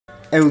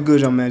Hey, what's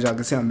good, young man? Y'all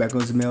can see I'm back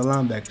on some male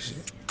linebacker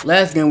shit.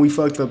 Last game we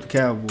fucked up the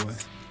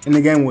Cowboys. In the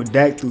game where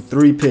Dak threw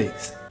 3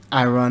 picks.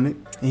 Ironic.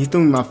 And he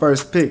threw me my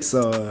first pick,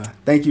 so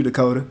thank you,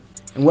 Dakota.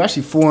 And we're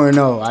actually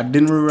 4-0. I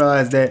didn't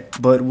realize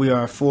that, but we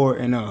are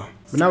 4-0.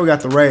 But now we got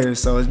the Raiders,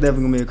 so it's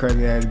definitely gonna be a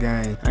crazy ass game. I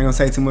ain't gonna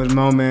say too much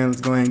more, man.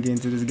 Let's go ahead and get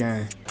into this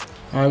game.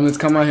 Alright, let's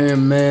come out here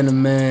man to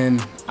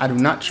man. I do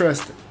not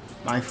trust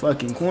my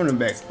fucking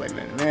cornerbacks play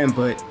man to man,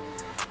 but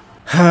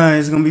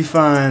it's gonna be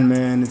fine,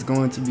 man. It's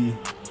going to be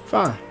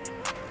fine.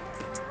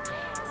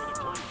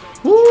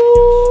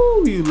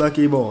 Woo, you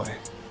lucky boy.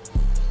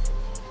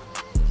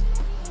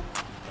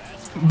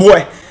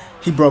 Boy,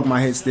 he broke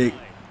my hit stick.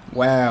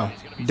 Wow.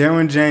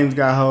 Darren James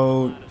got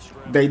hold.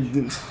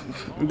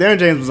 Darren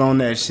James was on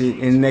that shit,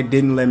 and they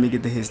didn't let me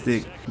get the hit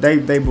stick. They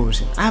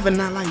bullshit. I have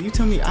a you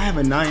tell me I have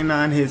a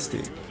 99 hit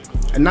stick,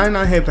 a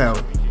 99 hit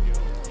power,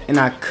 and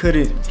I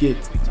couldn't get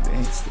the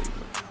hit stick.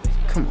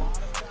 Come on,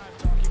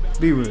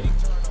 be real.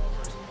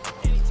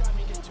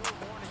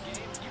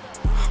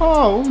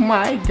 Oh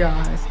my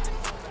God.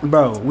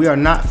 Bro, we are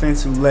not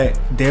finna to let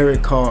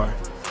Derek Carr.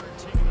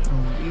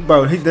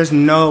 Bro, there's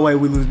no way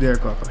we lose Derek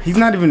Carr. Bro. He's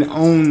not even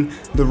on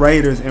the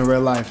Raiders in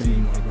real life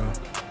anymore, bro.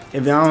 I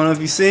don't know if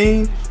you've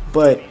seen,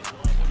 but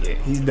yeah,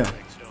 he's done.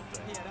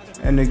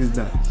 That nigga's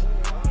done.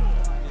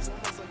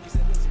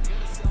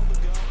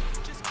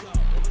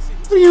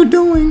 What are you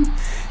doing?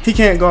 He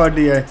can't guard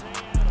DA.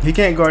 He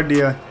can't guard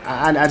DA.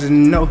 I just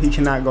know he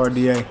cannot guard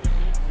DA.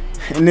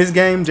 In this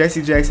game,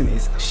 JC Jackson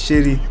is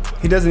shitty.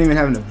 He doesn't even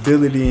have an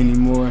ability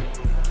anymore.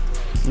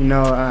 You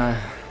know,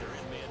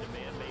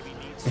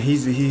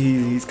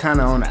 he's kind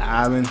of on the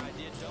island,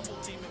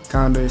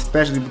 kind of,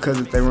 especially because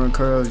if they run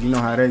curls, you know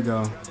how they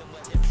go.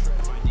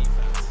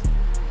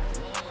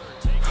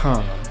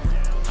 Huh?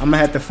 I'm gonna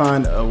have to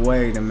find a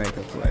way to make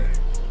a play.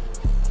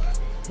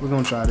 We're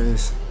gonna try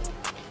this.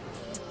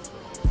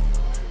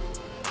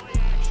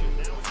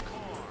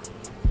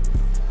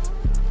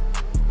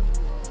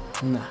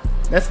 Nah,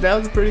 that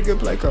was a pretty good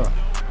play call.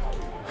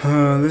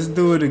 Let's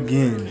do it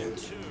again.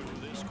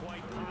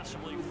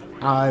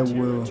 I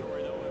will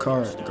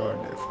guard that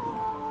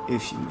for you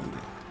if you need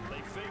it.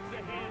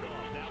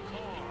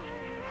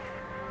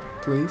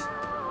 Please.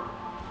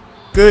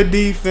 Good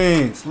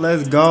defense.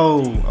 Let's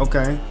go.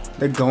 Okay.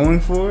 They're going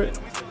for it.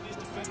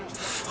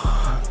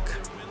 Fuck.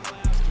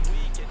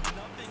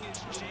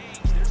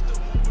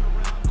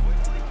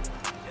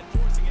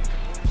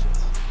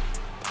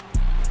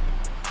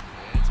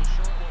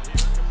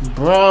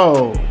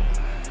 Bro.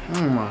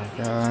 Oh my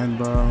God,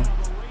 bro.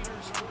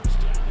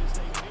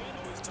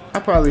 I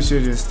probably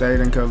should just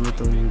stayed in cover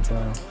 3,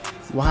 bro.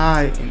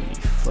 Why in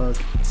the fuck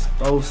is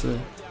Bosa?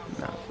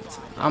 Nah,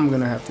 I'm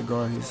gonna have to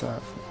guard his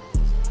side.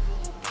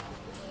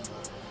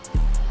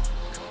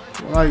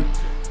 Like,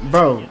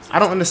 bro, I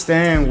don't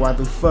understand why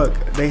the fuck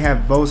they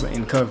have Bosa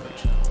in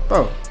coverage.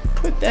 Bro,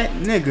 put that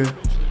nigga.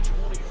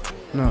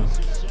 No.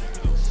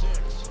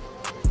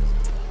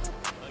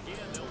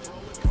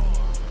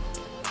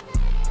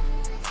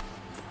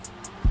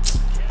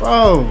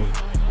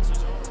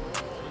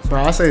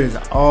 Bro, I say this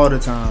all the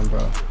time,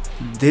 bro.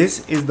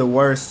 This is the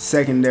worst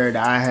secondary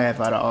that I have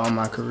out of all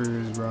my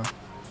careers, bro.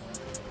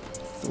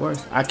 It's the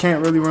worst. I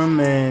can't really run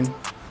man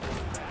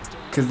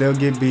because they'll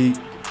get beat.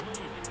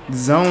 The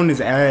zone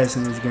is ass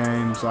in this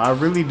game, so I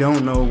really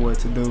don't know what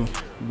to do.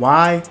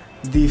 Why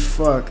the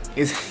fuck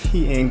is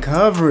he in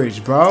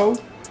coverage, bro?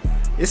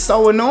 It's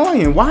so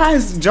annoying. Why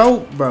is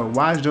Joey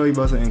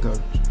Bosa in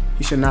coverage?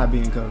 He should not be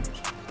in coverage.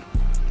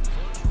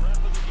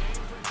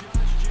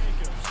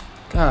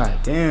 God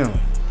damn.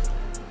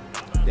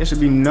 There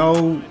should be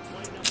no.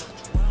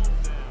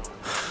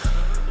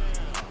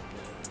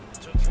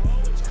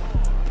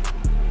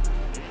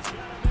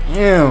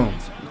 Damn.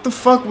 What the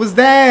fuck was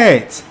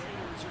that?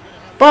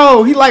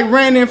 Bro, he like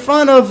ran in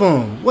front of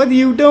him. What are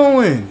you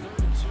doing?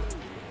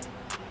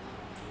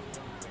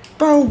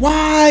 Bro,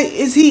 why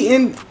is he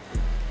in?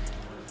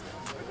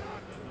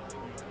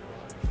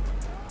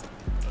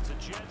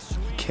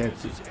 He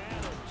kept it.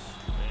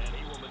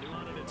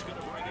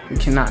 We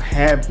cannot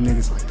have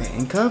niggas like that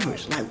in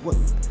coverage. Like,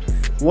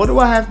 what do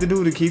I have to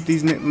do to keep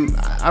these niggas?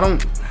 I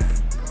don't.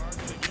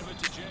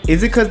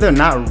 Is it because they're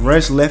not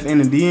rush left in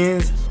the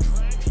DNs?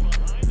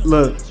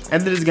 Look,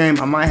 after this game,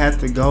 I might have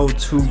to go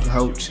to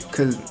coach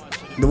because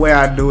the way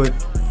I do it,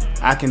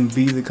 I can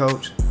be the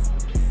coach.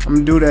 I'm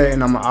gonna do that,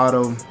 and I'm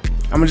gonna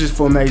just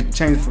I'm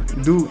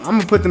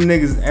gonna put them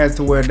niggas as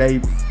to where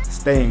they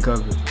stay in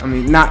coverage. I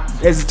mean, not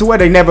as to where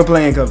they never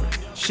play in coverage.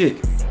 Shit.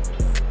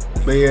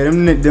 But yeah,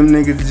 them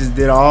niggas just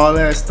did all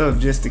that stuff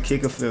just to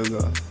kick a field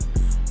goal.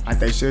 Like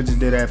they should just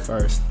did that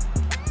first.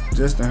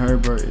 Justin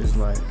Herbert is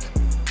like,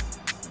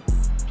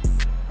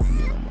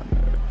 you know, my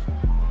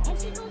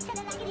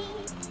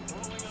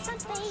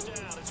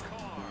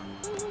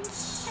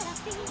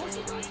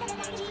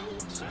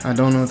nerves. I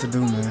don't know what to do,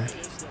 man.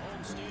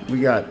 We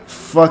got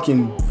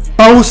fucking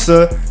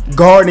Bosa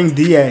guarding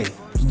DA.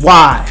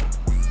 Why?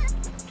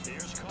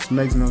 This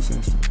makes no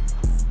sense.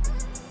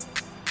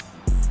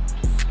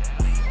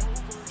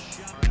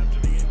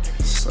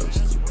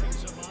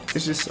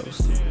 It's just so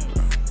stupid,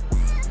 bro.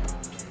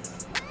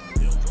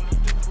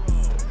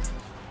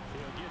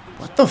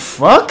 What the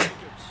fuck?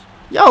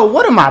 Yo,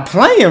 what am I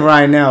playing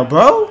right now,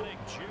 bro?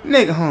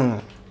 Nigga, hold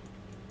on.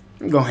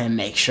 Let me go ahead and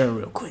make sure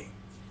real quick.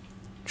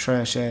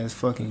 Trash ass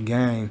fucking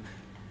game.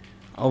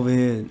 Over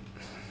here.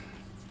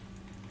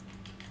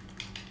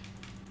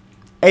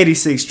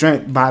 86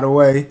 strength, by the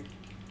way.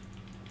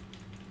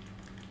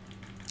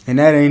 And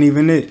that ain't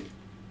even it.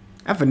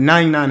 I have a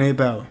 99 hit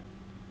power.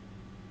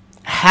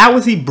 How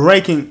is he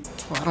breaking?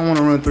 Oh, I don't want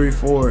to run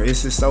 3-4.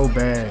 It's just so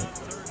bad.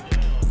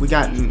 We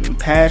got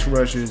pass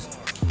rushers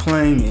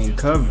playing in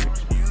coverage.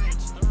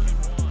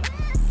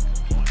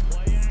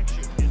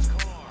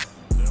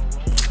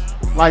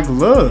 Like,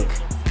 look.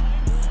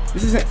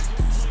 This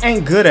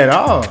ain't good at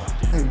all.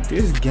 Like,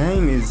 this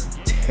game is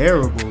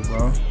terrible,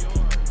 bro.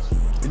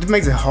 It just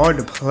makes it hard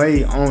to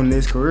play on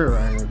this career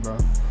right here, bro.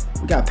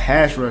 We got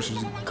pass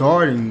rushers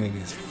guarding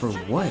niggas for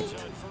what?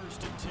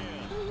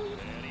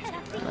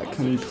 Like,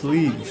 can we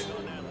please?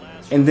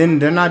 And then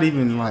they're not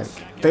even like,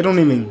 they don't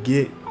even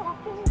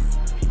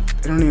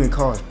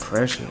cause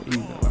pressure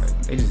either.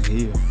 Like, they just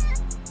here.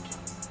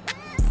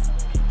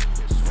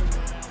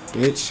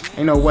 Bitch,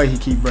 ain't no way he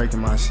keep breaking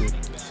my shit.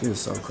 Shit is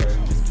so crazy.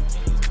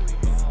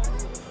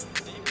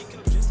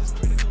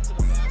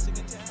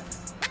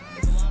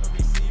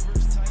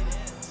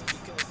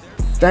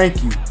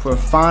 Thank you for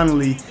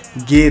finally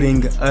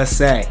getting a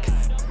sack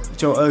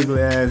with your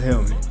ugly ass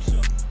helmet.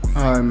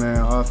 Alright,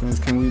 man, offense,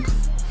 can we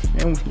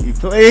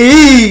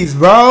please,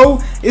 bro?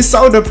 It's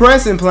so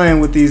depressing playing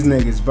with these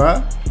niggas,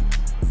 bro.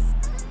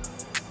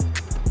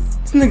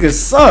 These niggas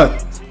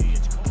suck.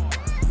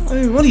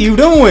 What are you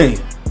doing?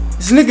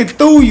 This nigga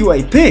threw you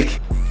a pick.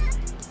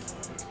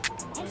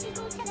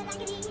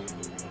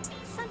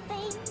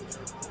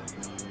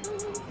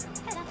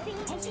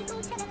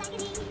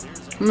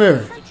 Come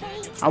here.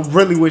 I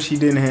really wish he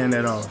didn't hand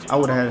that off. I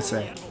would have had to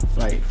say,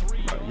 like,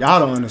 y'all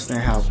don't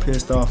understand how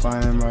pissed off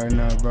I am right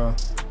now, bro.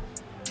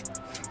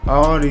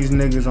 All these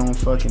niggas on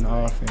fucking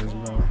offense,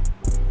 bro.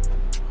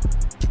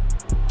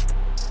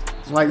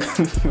 Like,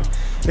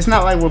 it's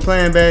not like we're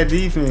playing bad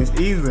defense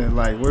either.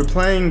 Like, we're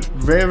playing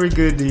very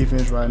good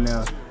defense right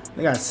now.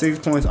 They got 6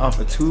 points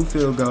off of 2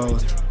 field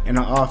goals, and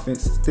our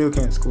offense still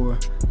can't score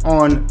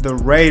on the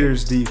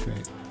Raiders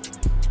defense.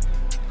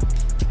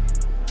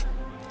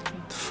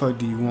 What the fuck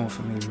do you want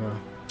from me, bro?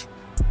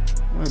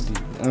 What do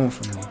you want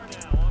from me?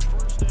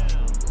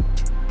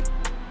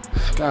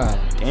 God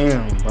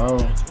damn, bro.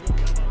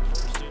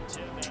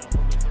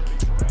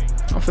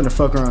 I'm finna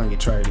fuck around and get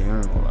traded. I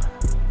ain't gonna lie.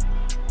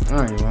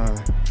 I ain't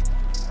lying.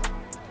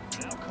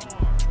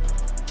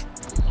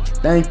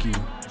 Thank you.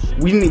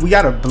 We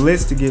got a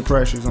blitz to get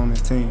pressures on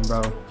this team,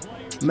 bro.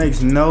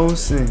 Makes no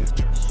sense.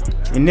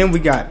 And then we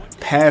got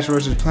pass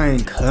rushers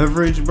playing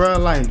coverage, bro.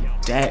 Like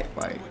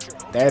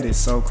that is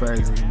so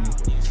crazy to me.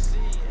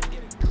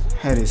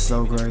 That is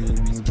so crazy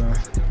to me, bro.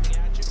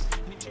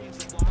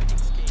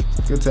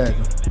 Good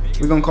tackle.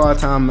 We're gonna call a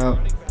timeout.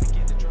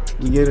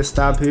 We get a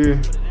stop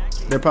here.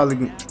 They're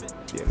probably,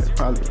 yeah, they're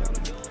probably.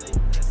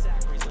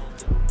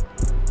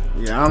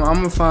 Yeah, I'm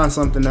gonna find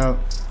something out.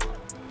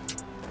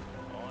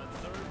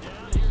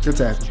 Good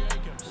tackle.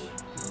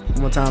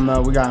 One more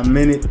timeout. We got a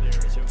minute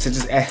to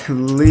just at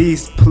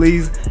least,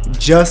 please,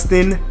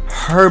 Justin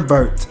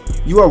Herbert.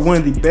 You are one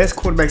of the best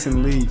quarterbacks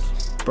in the league,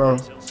 bro.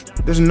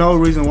 There's no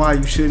reason why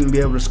you shouldn't be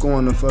able to score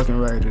on the fucking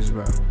Raiders,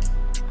 bro.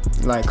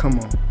 Like, come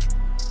on.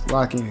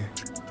 Lock in.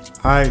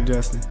 Alright,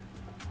 Justin.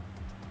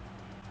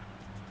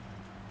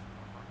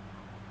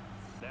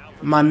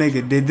 My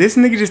nigga, did this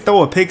nigga just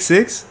throw a pick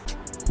 6?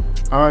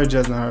 Alright,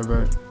 Justin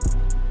Herbert.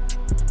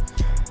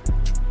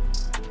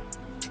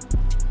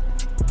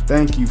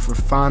 Thank you for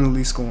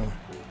finally scoring.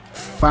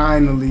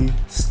 Finally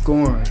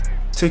scoring.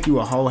 Took you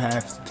a whole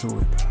half to do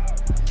it.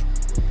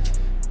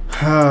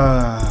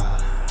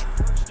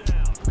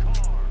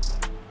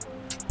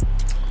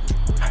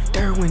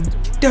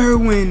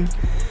 Derwin.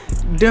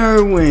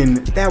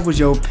 That was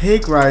your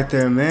pick right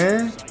there,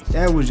 man.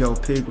 That was your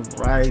pick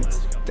right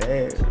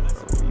there,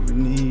 bro. You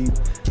need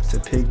to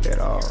pick that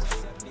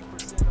off.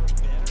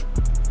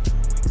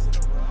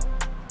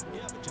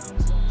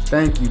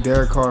 Thank you,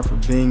 Derek Carr, for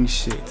being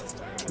shit.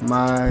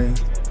 My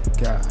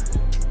God.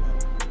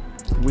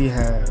 We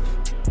have.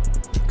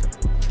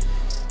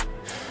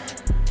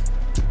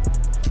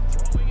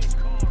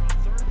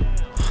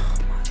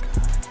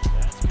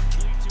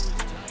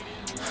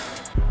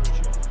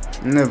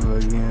 Never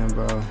again,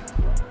 bro.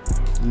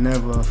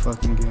 Never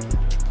fucking again.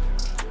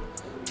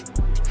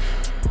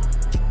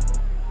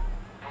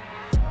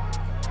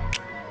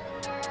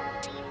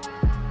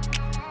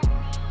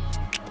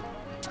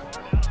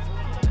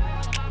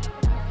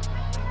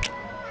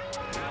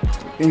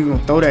 He's gonna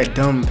throw that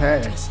dumb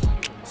pass.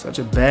 Such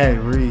a bad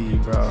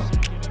read, bro.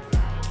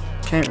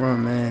 Can't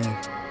run, man.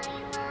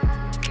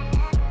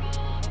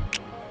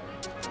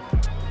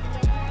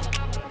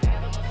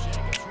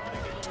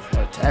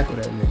 Gotta tackle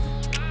that nigga.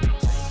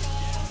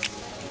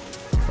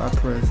 If I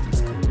press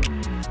this,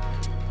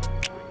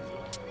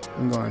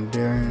 I'm going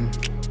Darren.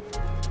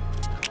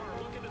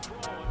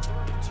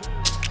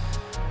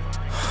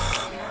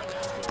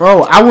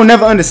 Bro, I will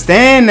never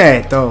understand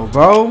that though,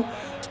 bro.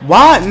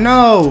 Why?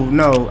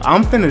 No.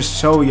 I'm finna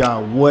show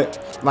y'all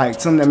what,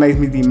 like, something that makes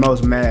me the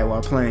most mad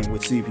while playing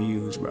with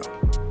CPUs, bro.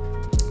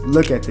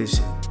 Look at this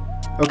shit.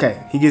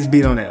 Okay, he gets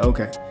beat on that.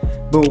 Okay,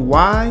 but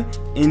why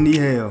in the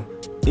hell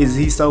is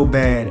he so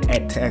bad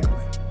at tackling?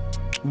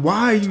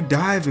 Why are you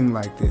diving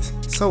like this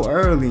so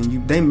early?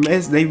 And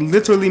they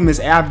literally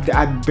miss.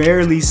 I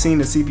barely seen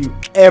a CPU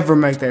ever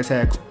make that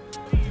tackle.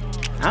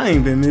 I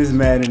ain't been this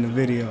mad in the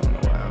video in a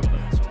while, bro.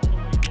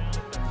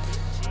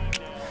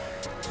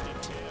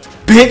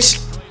 Bitch!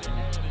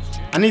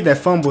 I need that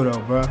fumble though,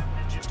 bro.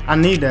 I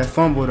need that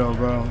fumble though,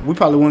 bro. We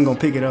probably wasn't gonna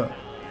pick it up,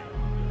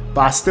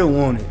 but I still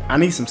want it. I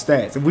need some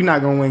stats. If we're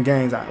not gonna win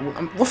games,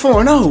 we're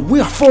 4-0. We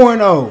are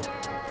 4-0.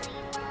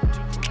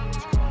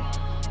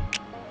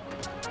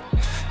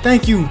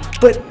 Thank you,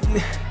 but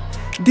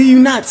do you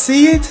not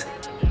see it?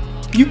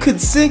 You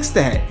could 6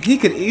 that. He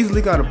could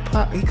easily got a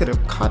pop. He could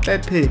have caught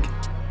that pick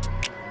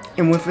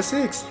and went for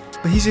 6,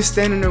 but he's just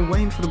standing there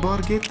waiting for the ball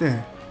to get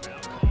there.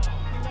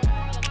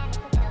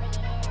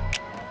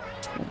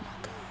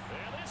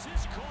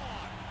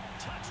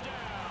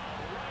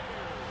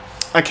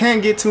 I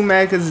can't get too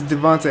mad because it's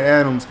Devontae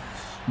Adams,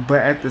 but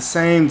at the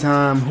same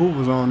time, who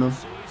was on him?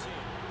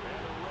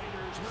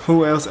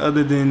 Who else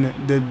other than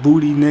the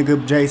booty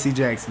nigga JC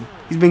Jackson?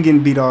 He's been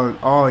getting beat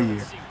all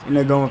year, and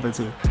they're going for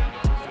 2.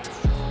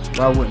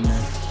 Why wouldn't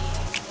they?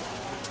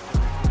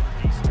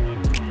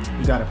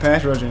 You got a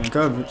pass rusher in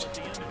coverage,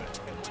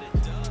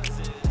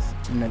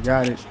 and they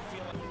got it.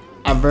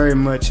 I very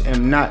much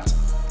am not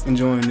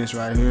enjoying this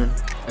right here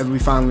as we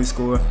finally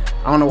score.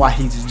 I don't know why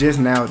he's just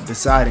now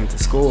deciding to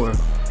score.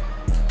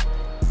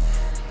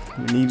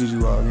 We needed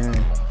you all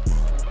game.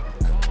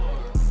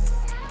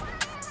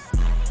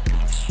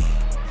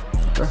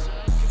 Okay.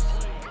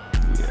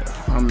 Yeah,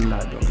 I'm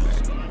not doing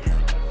that anymore.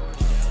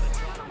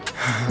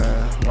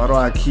 Why do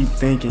I keep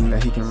thinking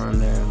that he can run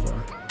man, bro?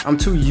 I'm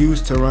too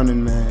used to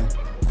running man.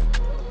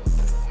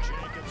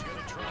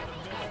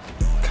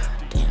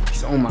 God damn,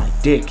 he's on my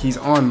dick. He's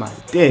on my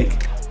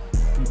dick.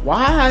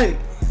 Why?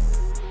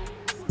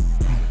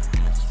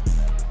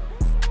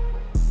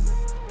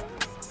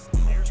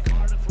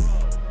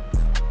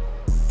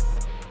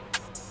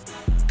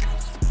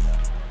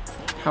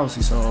 How is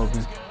he so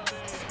open?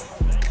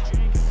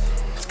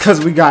 It's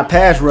because we got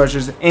pass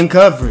rushers in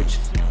coverage.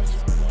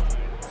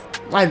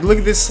 Like, look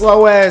at this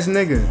slow ass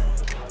nigga.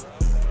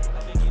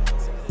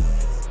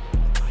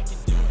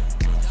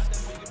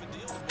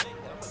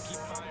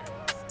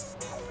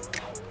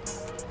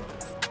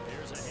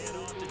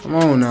 Come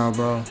on now,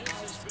 bro.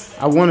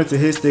 I wanted to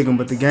hit stick him,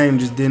 but the game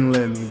just didn't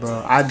let me,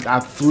 bro. I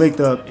flicked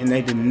up and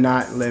they did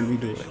not let me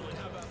do it.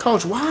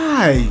 Coach,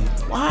 why?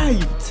 Why are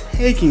you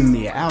taking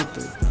me out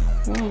there?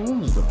 What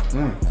was the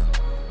point?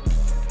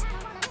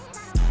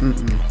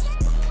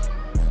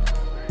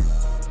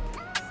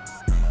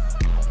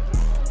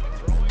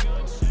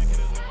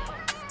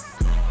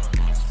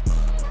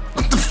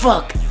 What the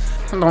fuck?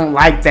 I don't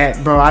like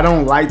that, bro. I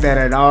don't like that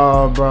at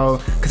all, bro.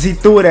 Because he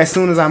threw it as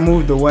soon as I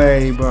moved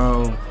away,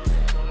 bro.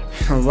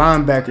 A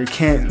linebacker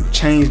can't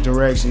change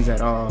directions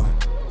at all.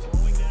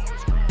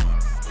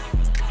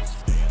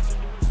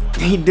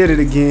 He did it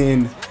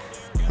again.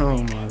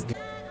 Oh, my God.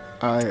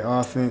 All right,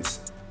 offense.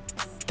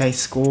 They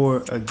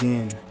score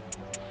again.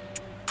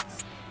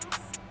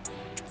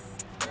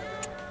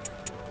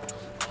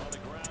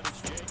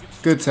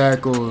 Good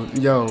tackle.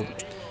 Yo,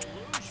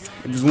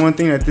 if there's one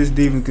thing that this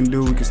defense can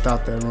do, we can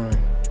stop that run.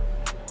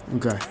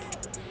 Okay.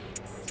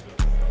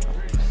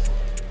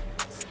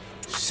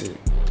 Shit.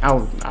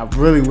 I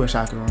really wish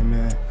I could run,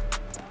 man.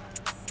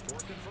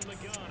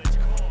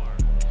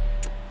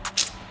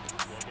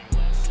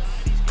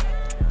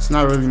 It's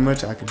not really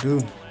much I could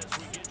do.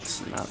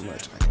 It's not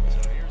much I could do.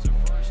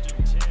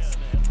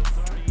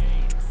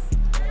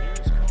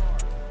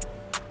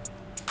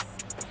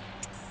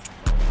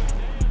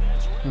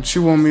 What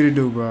you want me to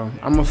do, bro?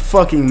 I'm a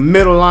fucking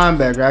middle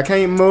linebacker. I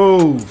can't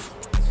move.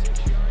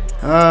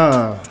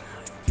 I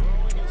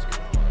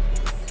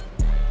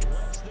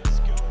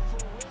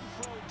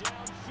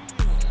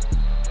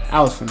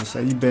was finna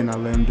say, you better not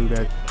let him do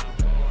that.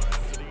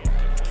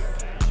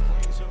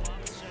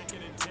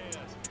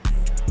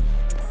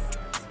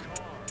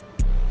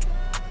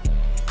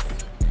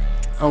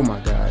 Oh my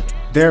God.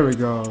 There it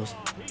goes.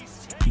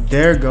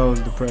 There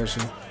goes the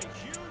pressure.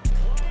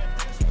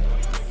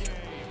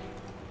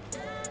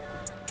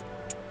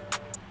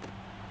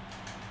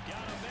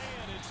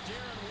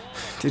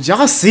 Did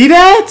y'all see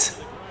that?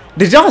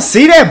 Did y'all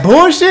see that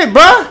bullshit,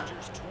 bruh?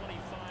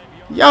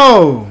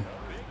 Yo.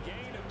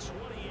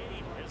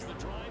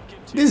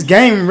 This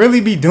game really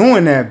be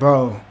doing that,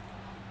 bro.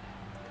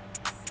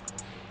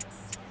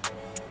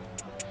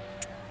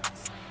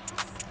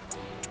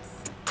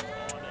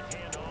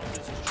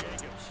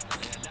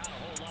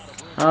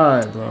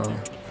 Alright, bro.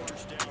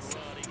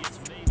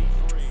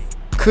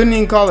 Couldn't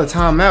even call a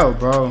timeout,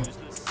 bro.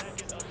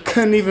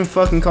 Couldn't even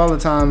fucking call a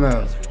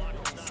timeout.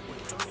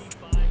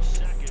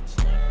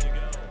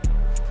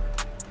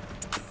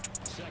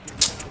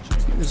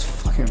 This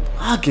fucking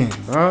blocking,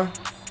 bro.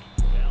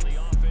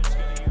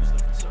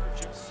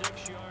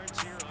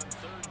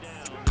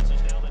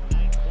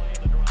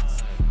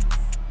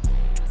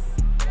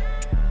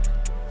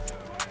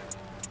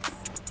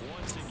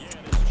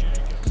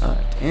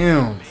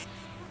 Damn.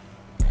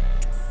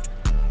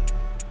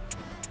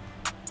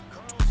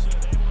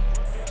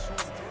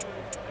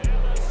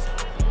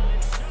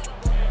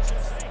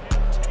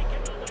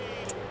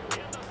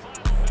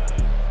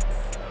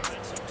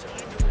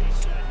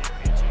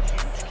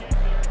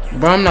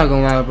 Bro, I'm not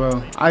gonna lie,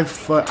 bro.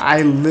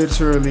 I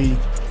literally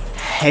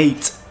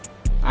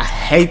I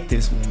hate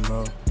this one,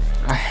 bro.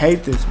 I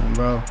hate this one,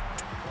 bro.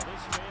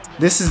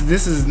 This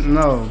is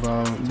no,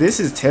 bro. This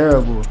is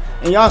terrible.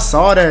 And y'all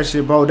saw that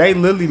shit, bro. They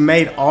literally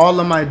made all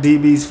of my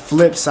DBs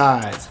flip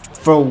sides.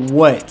 For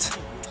what?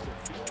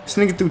 This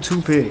nigga threw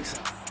 2 picks.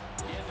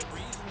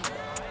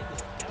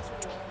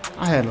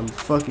 I had a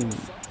fucking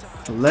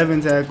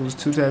 11 tackles,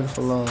 2 tackles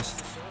for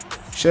loss.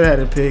 Should have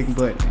had a pick,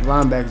 but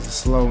linebackers are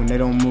slow and they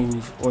don't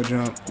move or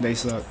jump. They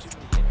suck.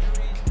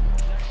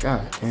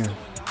 God damn.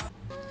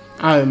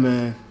 Alright,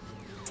 man.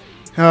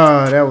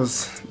 Oh, that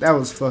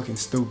was fucking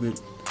stupid.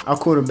 Our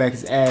quarterback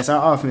is ass.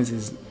 Our offense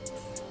is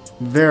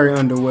very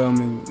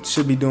underwhelming.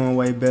 Should be doing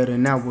way better.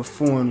 Now we're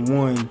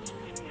 4-1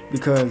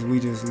 because we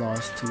just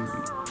lost to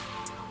the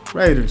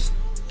Raiders.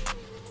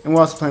 And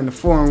we're also playing the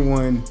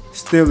 4-1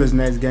 Steelers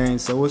next game,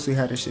 so we'll see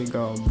how this shit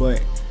go.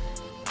 But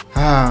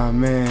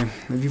man,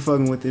 if you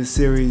fucking with this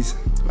series,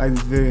 like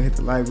this video, hit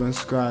the like button,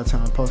 subscribe,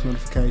 turn on post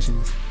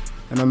notifications,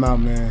 and I'm out,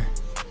 man.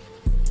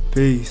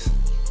 Peace.